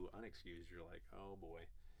ABU, unexcused, you're like, oh boy.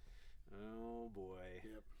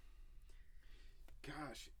 Yep.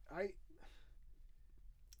 Gosh,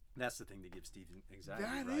 That's the thing that gives Steve anxiety.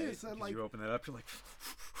 That right? is. Like, you open that up, you're like.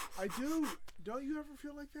 I do. Don't you ever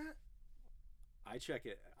feel like that? I check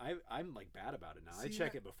it. I'm like bad about it now. I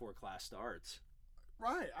check it before class starts.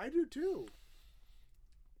 Right, I do too.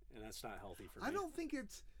 And that's not healthy for me. I don't think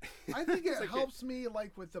it's. I think it helps me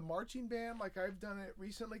like with the marching band. Like I've done it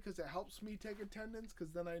recently because it helps me take attendance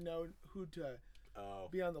because then I know who to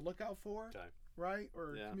be on the lookout for, right?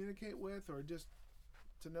 Or communicate with, or just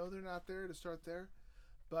to know they're not there to start there.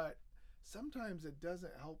 But sometimes it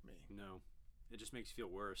doesn't help me. No, it just makes you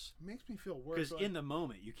feel worse. It makes me feel worse. Because in the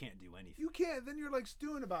moment, you can't do anything. You can't. Then you're like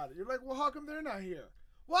stewing about it. You're like, well, how come they're not here?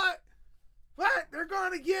 What? They're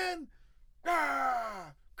gone again?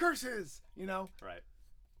 Ah! Curses! You know? Right.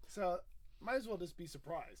 So, might as well just be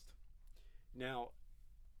surprised. Now,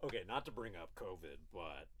 okay, not to bring up COVID,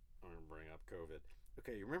 but I'm going to bring up COVID.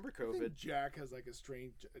 Okay, you remember COVID? I think Jack has like a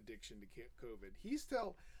strange addiction to COVID.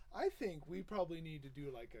 I think we probably need to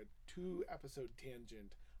do like a 2-episode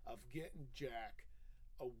tangent of getting Jack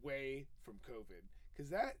away from COVID.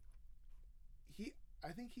 Because I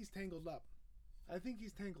think he's tangled up. I think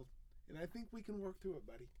he's tangled. And I think we can work through it,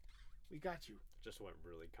 buddy. We got you. Just went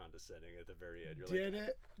really condescending at the very end. You're did like,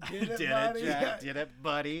 it? Did it, buddy? Jack, did it,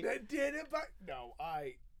 buddy? Did it, buddy? No,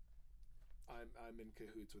 I'm in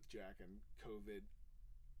cahoots with Jack and COVID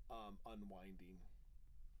unwinding.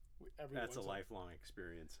 That's a lifelong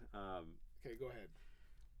experience. Okay, go ahead.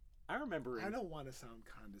 I remember. I don't want to sound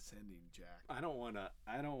condescending, Jack. I don't want to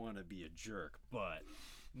be a jerk, but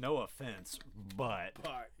no offense, but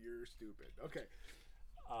you're stupid. Okay.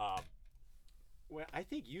 Well, I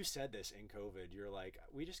think you said this in COVID. You're like,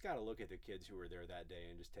 we just got to look at the kids who were there that day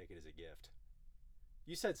and just take it as a gift.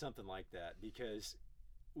 You said something like that because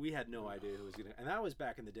we had no idea who was going to. And that was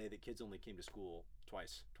back in the day that kids only came to school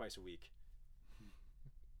twice a week.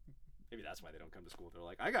 Maybe that's why they don't come to school. They're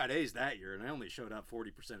like, I got A's that year and I only showed up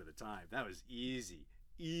 40% of the time. That was easy.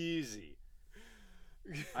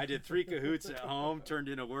 I did 3 Kahoots at home, turned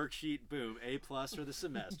in a worksheet, boom, A+ for the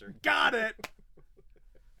semester. Got it!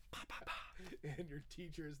 And your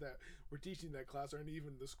teachers that were teaching that class aren't even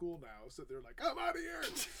in the school now, so they're like, I'm out of here!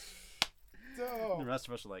 So the rest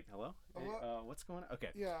of us are like, hello? Hey, what's going on? Okay.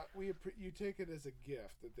 Yeah, you take it as a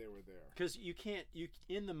gift that they were there. Because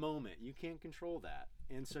in the moment, you can't control that.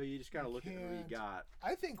 And so you just got to look at who you got.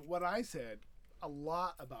 I think what I said a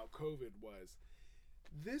lot about COVID was,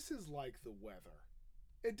 this is like the weather.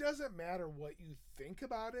 It doesn't matter what you think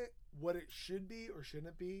about it, what it should be or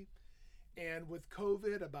shouldn't be. And with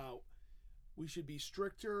COVID about we should be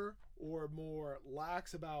stricter or more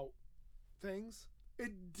lax about things,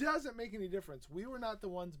 it doesn't make any difference. We were not the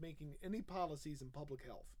ones making any policies in public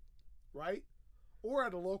health, right? Or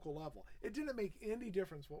at a local level. It didn't make any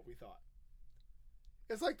difference what we thought.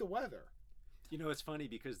 It's like the weather. You know, it's funny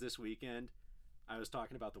because this weekend I was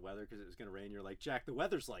talking about the weather because it was going to rain. You're like, Jack, the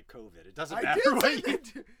weather's like COVID. It doesn't matter what you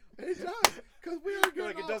do. It does. Because we were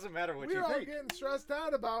getting it doesn't matter what you think. We were all getting stressed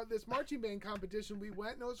out about this marching band competition. We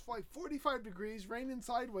went and it was like 45 degrees, raining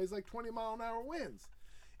sideways, like 20-mile-an-hour winds.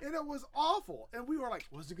 And it was awful. And we were like,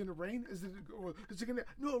 was it going to rain? Is it going to,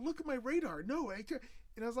 no, look at my radar. No. And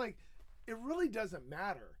I was like, it really doesn't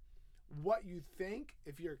matter what you think.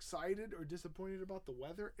 If you're excited or disappointed about the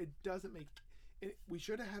weather, it doesn't make we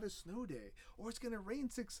should have had a snow day, or it's going to rain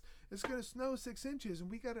it's going to snow 6 inches, and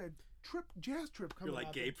we got a jazz trip coming. You're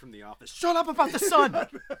like Gabe there. from The Office. Shut up about the sun.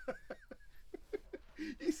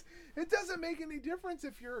 It doesn't make any difference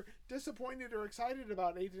if you're disappointed or excited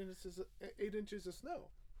about 8 inches of snow,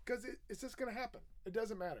 because it's just going to happen. It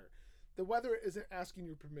doesn't matter. The weather isn't asking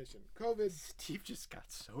your permission. COVID. Steve just got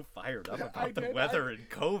so fired up about the weather and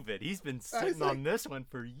COVID. He's been sitting on this one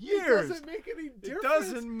for years. It doesn't make any difference. It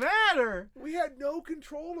doesn't matter. We had no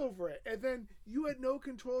control over it. And then you had no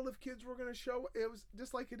control if kids were going to show. It was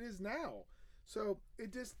just like it is now. So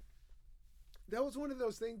that was one of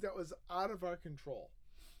those things that was out of our control.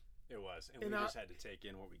 It was. And we just had to take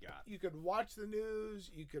in what we got. You could watch the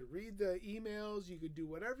news. You could read the emails. You could do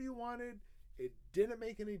whatever you wanted. It didn't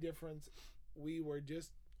make any difference. We were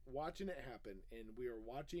just watching it happen, and we were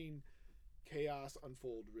watching chaos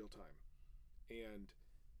unfold real time. And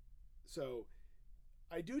so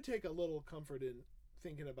I do take a little comfort in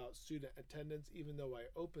thinking about student attendance, even though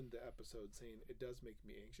I opened the episode saying it does make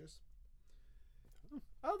me anxious.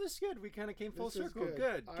 Oh, this is good. We kind of came full circle.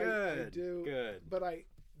 Good. I do. Good. But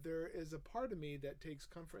there is a part of me that takes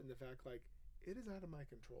comfort in the fact, like, it is out of my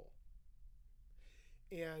control.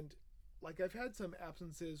 And like, I've had some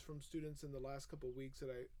absences from students in the last couple of weeks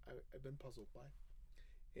that I've been puzzled by.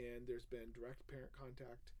 And there's been direct parent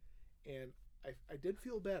contact. And I did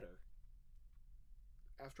feel better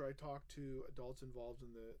after I talked to adults involved in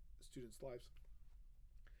the students' lives,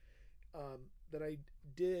 that I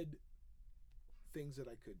did things that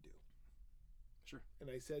I could do. Sure.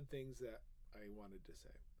 And I said things that I wanted to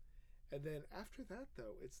say. And then after that,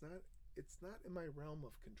 though, it's not in my realm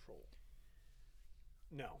of control.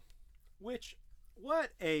 No.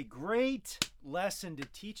 What a great lesson to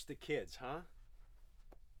teach the kids, huh?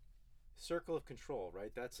 Circle of control,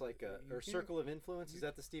 right? That's like or circle of influence. Is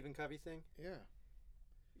that the Stephen Covey thing? Yeah.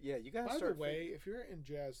 Yeah, you gotta By start. By the way, if you're in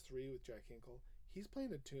Jazz 3 with Jack Hinkle, he's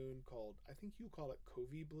playing a tune called, I think you call it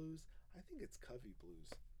Covey Blues. I think it's Covey Blues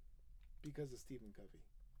because of Stephen Covey.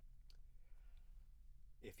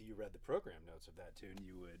 If you read the program notes of that tune,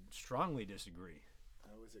 you would strongly disagree.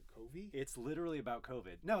 Oh, is it Covey? It's literally about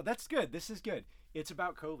COVID. No, that's good. This is good. It's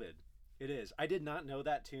about COVID. It is. I did not know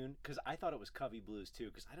that tune because I thought it was Covey Blues too.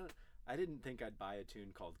 Because I didn't think I'd buy a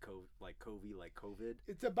tune called Covey like COVID.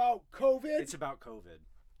 It's about COVID. It's about COVID.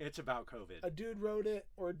 It's about COVID. A dude wrote it,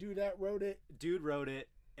 or a dudette wrote it. Dude wrote it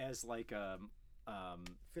as like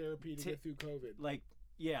therapy to get through COVID. Like,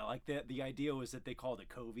 yeah, like the idea was that they called it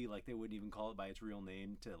Covey, like they wouldn't even call it by its real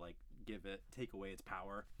name to like take away its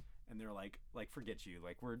power. And they're like forget you,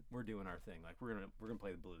 like we're doing our thing, like we're gonna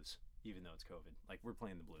play the blues even though it's COVID, like we're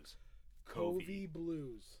playing the blues. Covey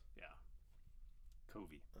Blues. Yeah.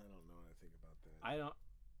 Covey. I don't know anything about that.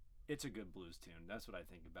 It's a good blues tune. That's what I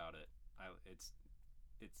think about it. It's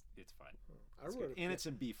fine. I wrote and it's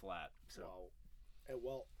in B flat. So.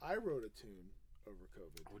 Well, I wrote a tune over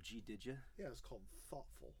COVID. Oh, gee, did you? Yeah, it's called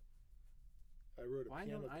Thoughtful. I wrote a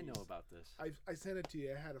piano piece. I know about this. I sent it to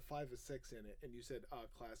you. It had a 5 of 6 in it, and you said,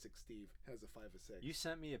 classic Steve has a 5 of 6. You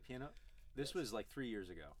sent me a piano? This was like 3 years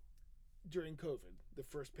ago. During COVID, the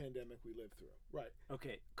first pandemic we lived through. Right.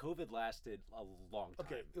 Okay, COVID lasted a long time.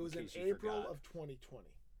 Okay, it was in April of 2020.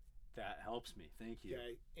 That helps me. Thank you.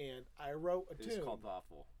 Okay, and I wrote a tune. It was called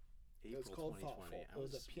Thoughtful. It was called Thoughtful. It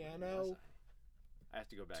was a piano I have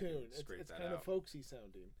to go back tune. And scrape it's that kind out. of folksy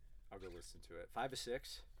sounding. I'll go listen to it. 5 of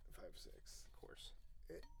 6? 5 of 6. Of course.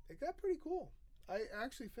 It got pretty cool. I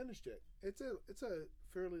actually finished it. It's a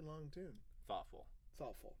fairly long tune. Thoughtful.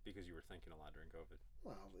 Because you were thinking a lot during COVID.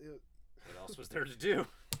 Well, what else was there to do?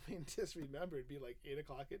 I mean, just remember, it'd be like 8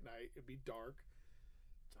 o'clock at night. It'd be dark.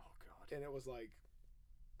 Oh God. And it was like.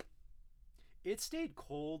 It stayed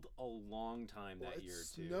cold a long time that year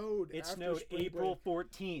too. It snowed April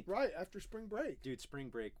 14th. Right after spring break. Dude, spring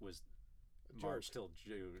break was March till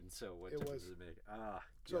June. So what difference does it make?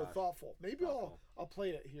 So Thoughtful. Maybe I'll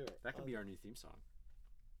play it here. That could be our new theme song.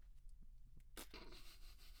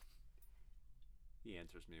 He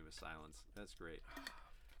answers me with silence. That's great.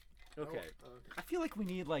 Okay. I feel like we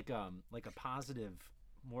need like a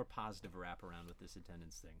more positive wraparound with this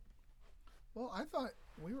attendance thing. Well, I thought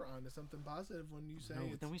we were on to something positive when you say. No,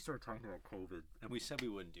 but then we started talking about COVID, and we said we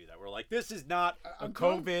wouldn't do that. We're like, this is not a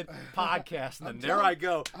COVID podcast, and then there I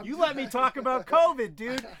go. You let me talk about COVID,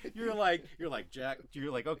 dude. You're like Jack.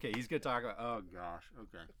 You're like, okay, he's gonna talk about. Oh gosh,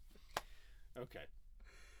 okay.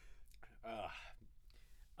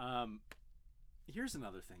 Here's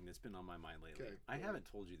another thing that's been on my mind lately. Okay, I go haven't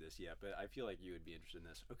told you this yet, but I feel like you would be interested in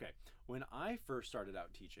this. Okay. When I first started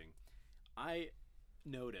out teaching, I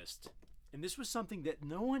noticed, and this was something that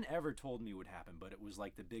no one ever told me would happen, but it was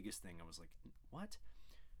like the biggest thing. I was like, what?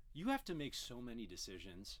 You have to make so many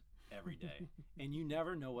decisions every day, and you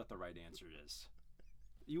never know what the right answer is.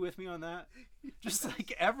 You with me on that? Just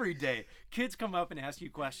like every day, kids come up and ask you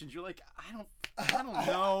questions. You're like, I don't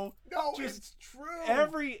know. No, Just it's true.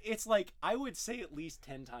 it's like, I would say at least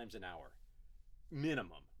 10 times an hour,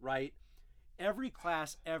 minimum, right? Every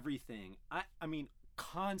class, everything. I mean,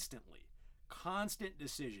 constant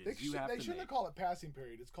decisions They you have to shouldn't make. call it passing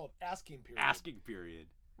period. It's called asking period. Asking period.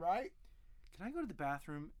 Right? Can I go to the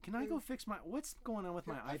bathroom? Can I go fix what's going on with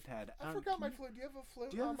my iPad? I forgot my flute. Do you have a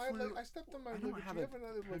flute? Do you have a flute? I stepped on my I ligature. don't have Do you a have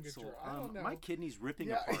another pencil. ligature? I don't know. My kidney's ripping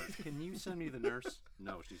Yeah. apart. Can you send me to the nurse?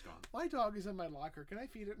 No, she's gone. My dog is in my locker. Can I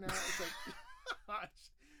feed it now? It's like,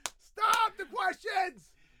 stop the questions.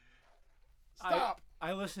 Stop.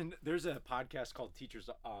 I listened. There's a podcast called Teachers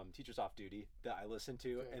Off Duty that I listen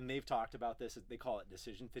to, Okay. and they've talked about this. They call it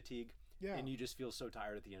decision fatigue. Yeah. And you just feel so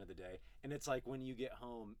tired at the end of the day. And it's like when you get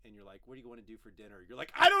home and you're like, what do you want to do for dinner? You're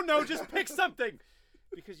like, I don't know, just pick something.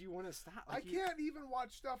 Because you want to stop. I can't even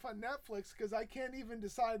watch stuff on Netflix because I can't even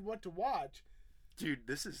decide what to watch. Dude,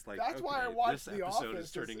 this is like, That's why I watch this The episode Office.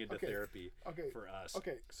 is turning into Okay. therapy Okay. for us.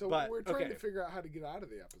 Okay, so But, we're trying okay. to figure out how to get out of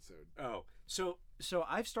the episode. Oh, so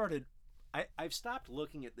I've stopped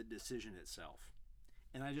looking at the decision itself,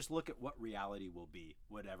 and I just look at what reality will be,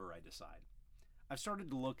 whatever I decide. I've started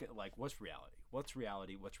to look at like, what's reality? What's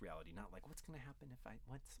reality? What's reality? Not like what's going to happen if I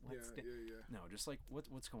Yeah. No, just like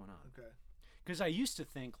what's going on. Okay. Because I used to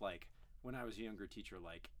think like when I was a younger teacher,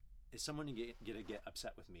 like, is someone gonna get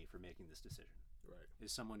upset with me for making this decision? Right.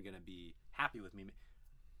 Is someone gonna be happy with me?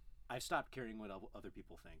 I've stopped caring what other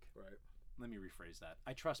people think. Right. Let me rephrase that.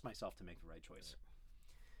 I trust myself to make the right choice.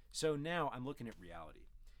 So now I'm looking at reality.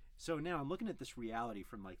 So now I'm looking at this reality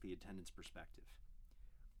from like the attendance perspective.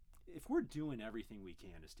 If we're doing everything we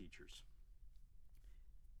can as teachers,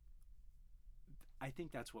 I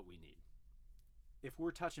think that's what we need. If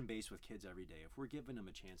we're touching base with kids every day, if we're giving them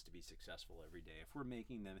a chance to be successful every day, if we're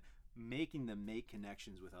making them make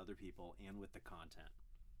connections with other people and with the content,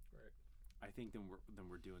 Right. I think then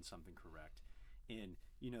we're doing something correct. And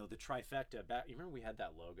the trifecta back. You remember we had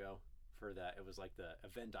that logo for that? It was like the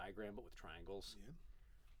Venn diagram but with triangles.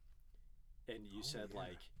 Yeah. And you said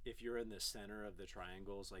like if you're in the center of the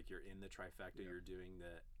triangles, like you're in the trifecta, you're doing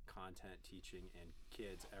the content, teaching, and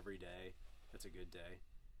kids every day. That's a good day.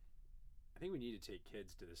 I think we need to take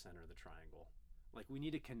kids to the center of the triangle. Like we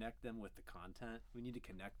need to connect them with the content. We need to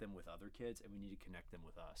connect them with other kids, and we need to connect them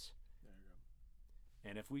with us. There you go.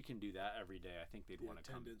 And if we can do that every day, I think they'd The want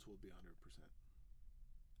to come attendance will be 100%.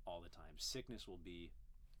 all the time. Sickness will be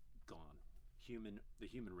gone. The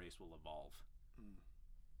human race will evolve.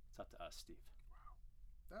 It's up to us, Steve.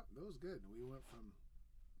 That was good. We went from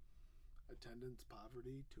attendance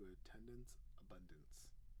poverty to attendance abundance.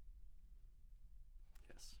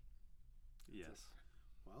 Yes.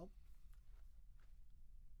 Well,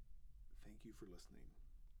 thank you for listening.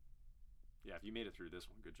 Yeah, if you made it through this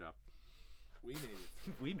one, good job. We made it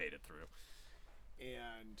through. We made it through.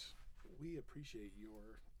 And we appreciate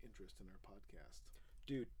your interest in our podcast.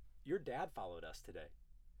 Dude, your dad followed us today.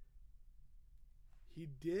 He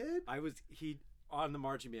did? On the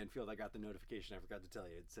marching band field, I got the notification. I forgot to tell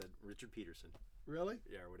you. It said Richard Peterson. Really?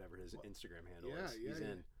 Yeah, or whatever his Instagram handle Yeah, is. yeah, He's yeah.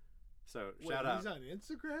 in. So Wait, shout out. he's on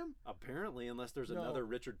Instagram? Apparently, unless there's No. another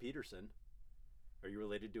Richard Peterson. Are you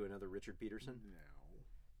related to another Richard Peterson? No.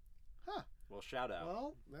 Huh. Well, shout out.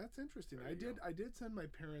 Well, that's interesting. There you I did send my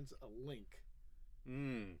parents a link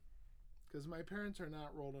because my parents are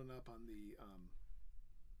not rolling up on the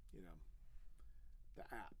the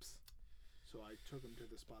apps. So I took them to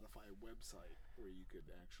the Spotify website where you could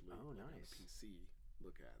actually Oh, like, on a nice. PC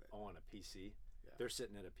look at it. Oh, on a PC. Yeah. They're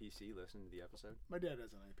sitting at a PC listening to the episode. My dad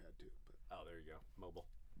has an iPad too, but Oh, there you go. Mobile.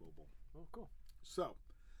 Oh, cool. So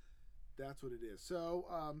that's what it is. So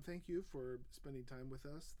thank you for spending time with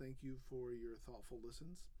us. Thank you for your thoughtful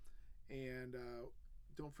listens. And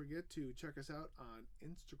don't forget to check us out on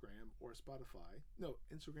Instagram or Spotify. No,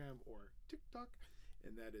 Instagram or TikTok.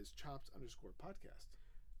 And that is chops_podcast.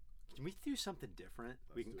 Can we do something different?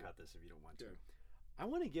 We Let's can do cut this if you don't want to. Okay. I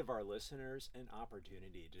want to give our listeners an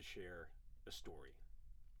opportunity to share a story.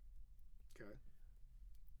 Okay.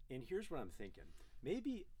 And here's what I'm thinking.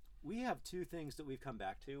 Maybe we have two things that we've come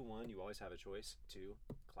back to. One, you always have a choice. Two,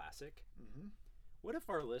 classic. Mm-hmm. What if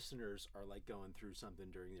our listeners are like going through something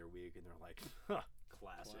during their week and they're like, huh,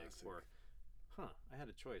 classic. Or, I had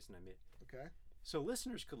a choice and I made. Okay. So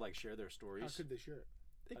listeners could like share their stories. How could they share it?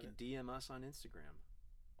 They could DM us on Instagram.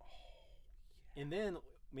 And then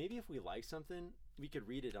maybe if we like something, we could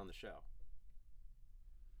read it on the show.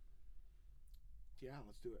 Yeah,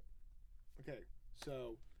 let's do it. Okay,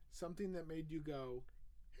 so something that made you go,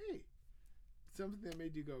 hey. Something that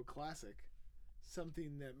made you go classic.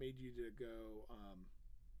 Something that made you to go,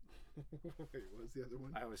 wait, what was the other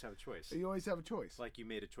one? I always have a choice. You always have a choice. Like you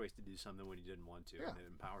made a choice to do something when you didn't want to, and it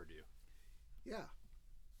empowered you. Yeah.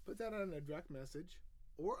 Put that on a direct message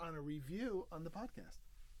or on a review on the podcast.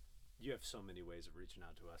 You have so many ways of reaching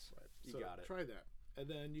out to us. Right. You so got it. Try that. And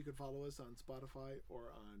then you can follow us on Spotify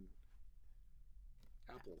or on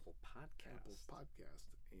Apple Podcast.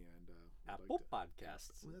 And Apple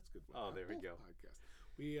Podcasts. Well, that's a good one. Oh, Apple there we go. Podcast.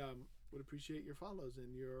 We would appreciate your follows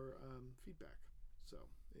and your feedback. So,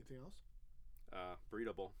 anything else?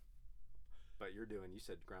 Breedable. But you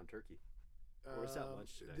said ground turkey. Or was that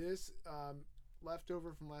lunch today? This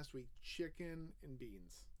leftover from last week, chicken and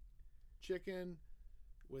beans. Chicken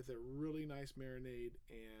with a really nice marinade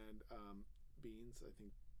and beans. I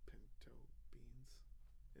think pinto beans.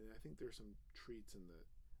 And I think there's some treats in the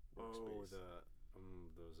workspace.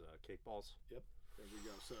 Those cake balls. Yep, there we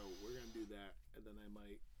go. So we're gonna do that, and then I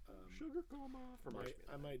might sugar coma for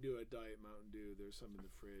I might do a Diet Mountain Dew. There's some in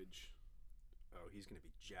the fridge. Oh, he's gonna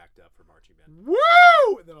be jacked up for marching band.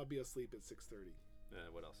 Woo! And then I'll be asleep at 6:30.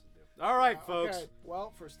 What else to do? All right, folks. Okay.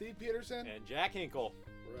 Well, for Steve Peterson and Jack Hinkle,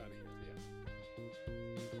 we're out of here.